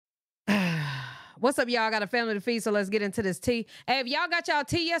What's up, y'all? I got a family to feed, so let's get into this tea. Hey, if y'all got y'all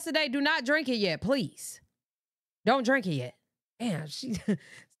tea yesterday, do not drink it yet, please. Don't drink it yet. Damn,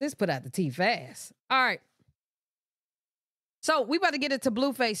 this put out the tea fast. All right. So we about to get into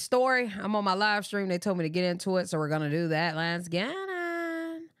Blueface story. I'm on my live stream. They told me to get into it, so we're going to do that. Let's get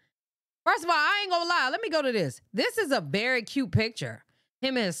on. First of all, I ain't going to lie. Let me go to this. This is a very cute picture.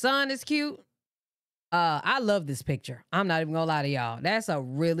 Him and his son is cute. I love this picture. I'm not even going to lie to y'all. That's a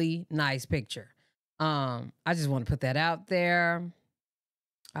really nice picture. I just want to put that out there.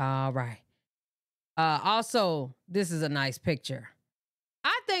 All right. Also, this is a nice picture.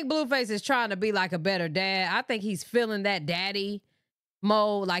 I think Blueface is trying to be like a better dad. I think he's feeling that daddy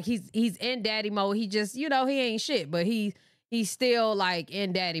mode. Like he's in daddy mode. He just, you know, he ain't shit, but he's still like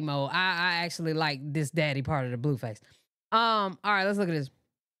in daddy mode. I actually like this daddy part of the Blueface. All right, let's look at this.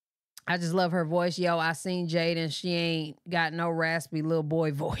 I just love her voice. Yo, I seen Jaden. She ain't got no raspy little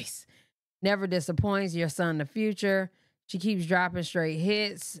boy voice. Never disappoints. Your son, the future. She keeps dropping straight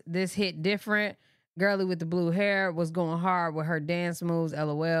hits. This hit different. Girly with the blue hair was going hard with her dance moves.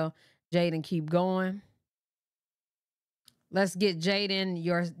 LOL. Jaden, keep going. Let's get Jaden.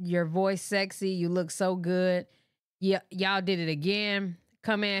 Your voice sexy. You look so good. Yeah, y'all did it again.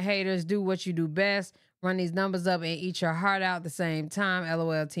 Come in, haters. Do what you do best. Run these numbers up and eat your heart out at the same time.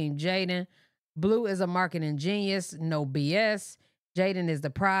 LOL, Team Jaden. Blue is a marketing genius. No BS. Jaden is the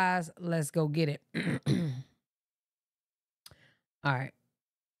prize. Let's go get it. All right.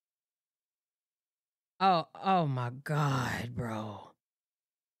 Oh my God, bro.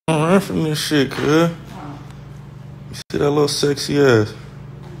 Don't run from this shit, cuz. You see that little sexy ass.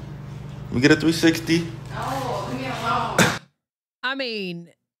 We get a 360. Oh, leave me alone. I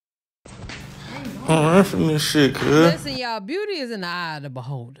mean, don't run from this shit, cuz. Listen, y'all, beauty is in the eye of the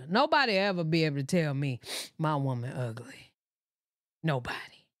beholder. Nobody ever be able to tell me my woman ugly.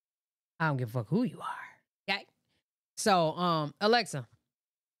 Nobody. I don't give a fuck who you are. Okay? So, Alexa,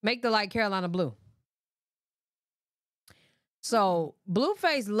 make the light Carolina blue. So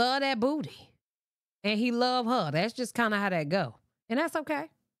Blueface love that booty, and he love her. That's just kind of how that go, and that's okay.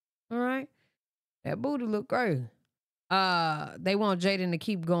 All right, that booty look great. They want Jaden to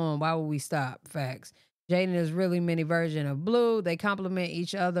keep going. Why would we stop? Facts. Jaden is really mini version of Blue. They complement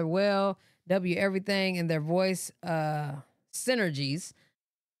each other well. W everything in their voice synergies,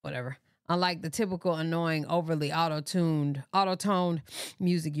 whatever. Unlike the typical annoying, overly auto-tuned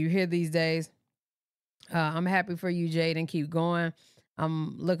music you hear these days. I'm happy for you, Jaden. Keep going.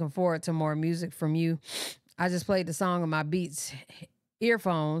 I'm looking forward to more music from you. I just played the song on my Beats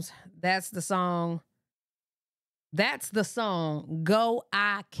earphones. That's the song. Go,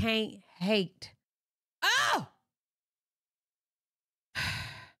 I Can't Hate. Oh!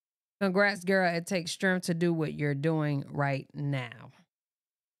 Congrats, girl. It takes strength to do what you're doing right now.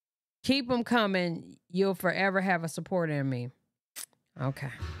 Keep them coming. You'll forever have a support in me.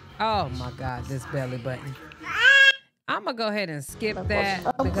 Okay. Oh my God, this belly button. I'm gonna go ahead and skip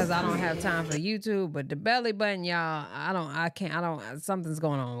that because I don't have time for YouTube, but the belly button, y'all, something's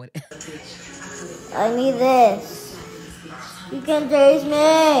going on with it. I need this. You can taste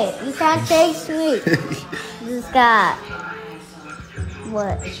me. You can't taste me. This guy.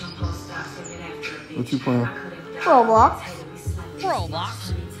 What? What you playing? Roblox.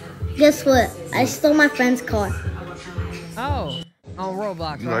 Roblox? Guess what? I stole my friend's car. Oh. On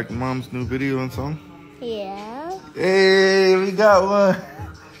Roblox, you right? like mom's new video and song? Yeah. Hey, we got one.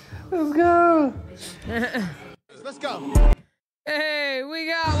 Let's go. Let's go. Hey, we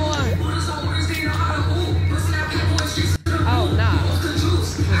got one. Oh, nah.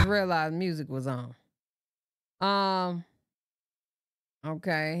 Just realized music was on.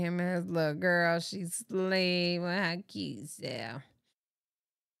 Okay, him and his little girl, she's sleeping. How cute, Sal.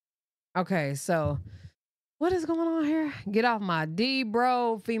 Okay, so what is going on here? Get off my D,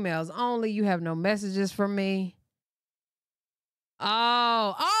 bro. Females only. You have no messages from me.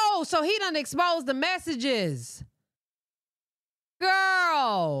 Oh, so he done exposed the messages.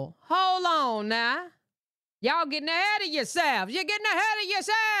 Girl, hold on now. Y'all getting ahead of yourselves. You're getting ahead of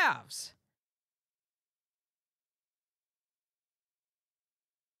yourselves.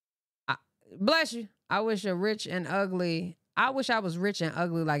 Bless you. I wish I was rich and ugly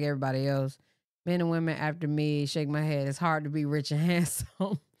like everybody else. Men and women after me, shake my head. It's hard to be rich and handsome.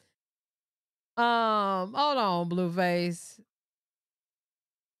 Hold on, Blueface.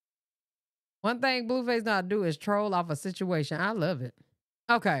 One thing Blueface not do is troll off a situation. I love it.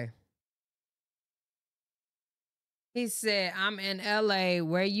 Okay. He said, I'm in LA.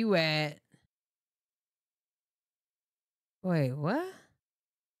 Where you at? Wait, what?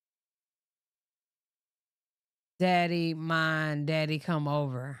 Daddy, mine, daddy, come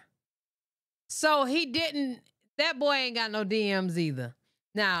over. So he didn't, that boy ain't got no DMs either.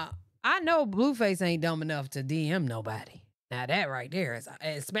 Now, I know Blueface ain't dumb enough to DM nobody. Now that right there is,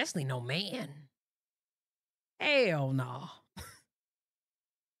 especially no man. Hell no.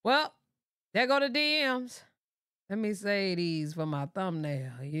 Well, there go the DMs. Let me say these for my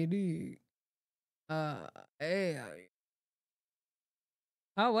thumbnail. You dig? Yeah.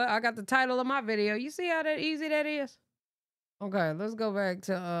 Oh, well, I got the title of my video. You see how that easy that is? Okay, let's go back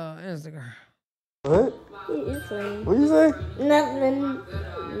to Instagram. What? It's funny. What you say? Nothing.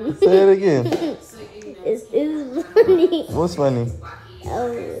 Say it again. It's funny. What's funny?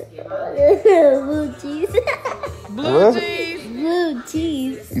 Blue cheese. Blue What? cheese. Blue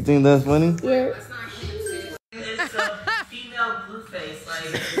cheese. You think that's funny? Yeah. It's a female Blueface, like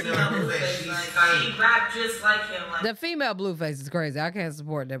female Blueface, like she rap just like him. Like The female Blueface is crazy. I can't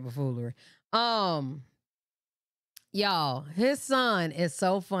support that buffoonery. Y'all, his son is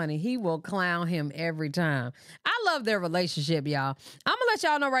so funny. He will clown him every time. I love their relationship, y'all. I'm gonna let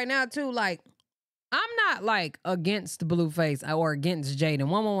y'all know right now too. Like, I'm not like against Blueface or against Jaden.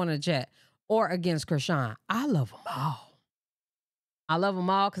 One in the chat or against Krishan. I love them all. I love them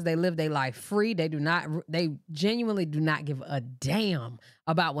all because they live their life free. They genuinely do not give a damn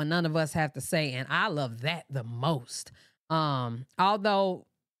about what none of us have to say. And I love that the most. Although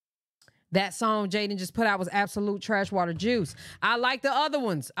that song Jaden just put out was absolute trash water juice. I like the other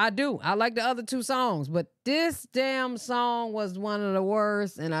ones. I do. I like the other two songs. But this damn song was one of the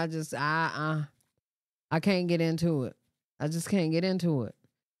worst. And I just, I can't get into it. I just can't get into it.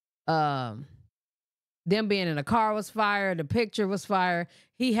 Them being in a car was fire. The picture was fire.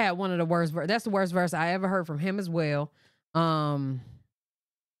 He had one of the worst. That's the worst verse I ever heard from him as well. And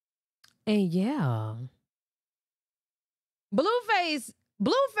yeah, Blueface,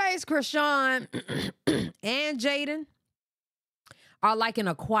 Krishan, and Jaden are like an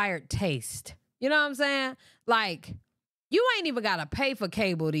acquired taste. You know what I'm saying? Like, you ain't even gotta pay for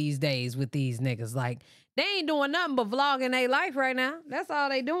cable these days with these niggas. Like, they ain't doing nothing but vlogging their life right now. That's all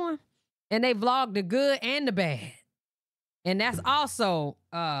they doing. And they vlog the good and the bad. And that's also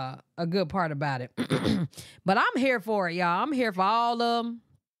a good part about it. But I'm here for it, y'all. I'm here for all of them,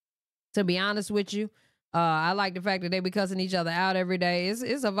 to be honest with you. I like the fact that they be cussing each other out every day. It's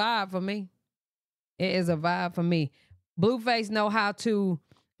a vibe for me. It is a vibe for me. Blueface know how to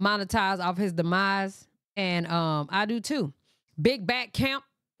monetize off his demise. And I do too. Big Back Camp,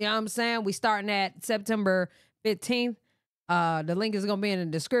 you know what I'm saying? We starting at September 15th. The link is going to be in the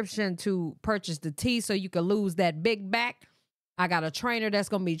description to purchase the tea so you can lose that big back. I got a trainer that's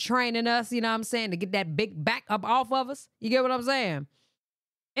going to be training us, you know what I'm saying, to get that big back up off of us. You get what I'm saying?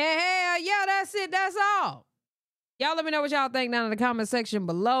 And hell yeah, that's it. That's all. Y'all let me know what y'all think down in the comment section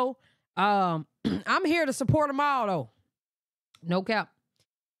below. I'm here to support them all, though. No cap.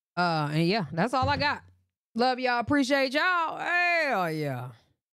 And yeah, that's all I got. Love y'all. Appreciate y'all. Hell yeah.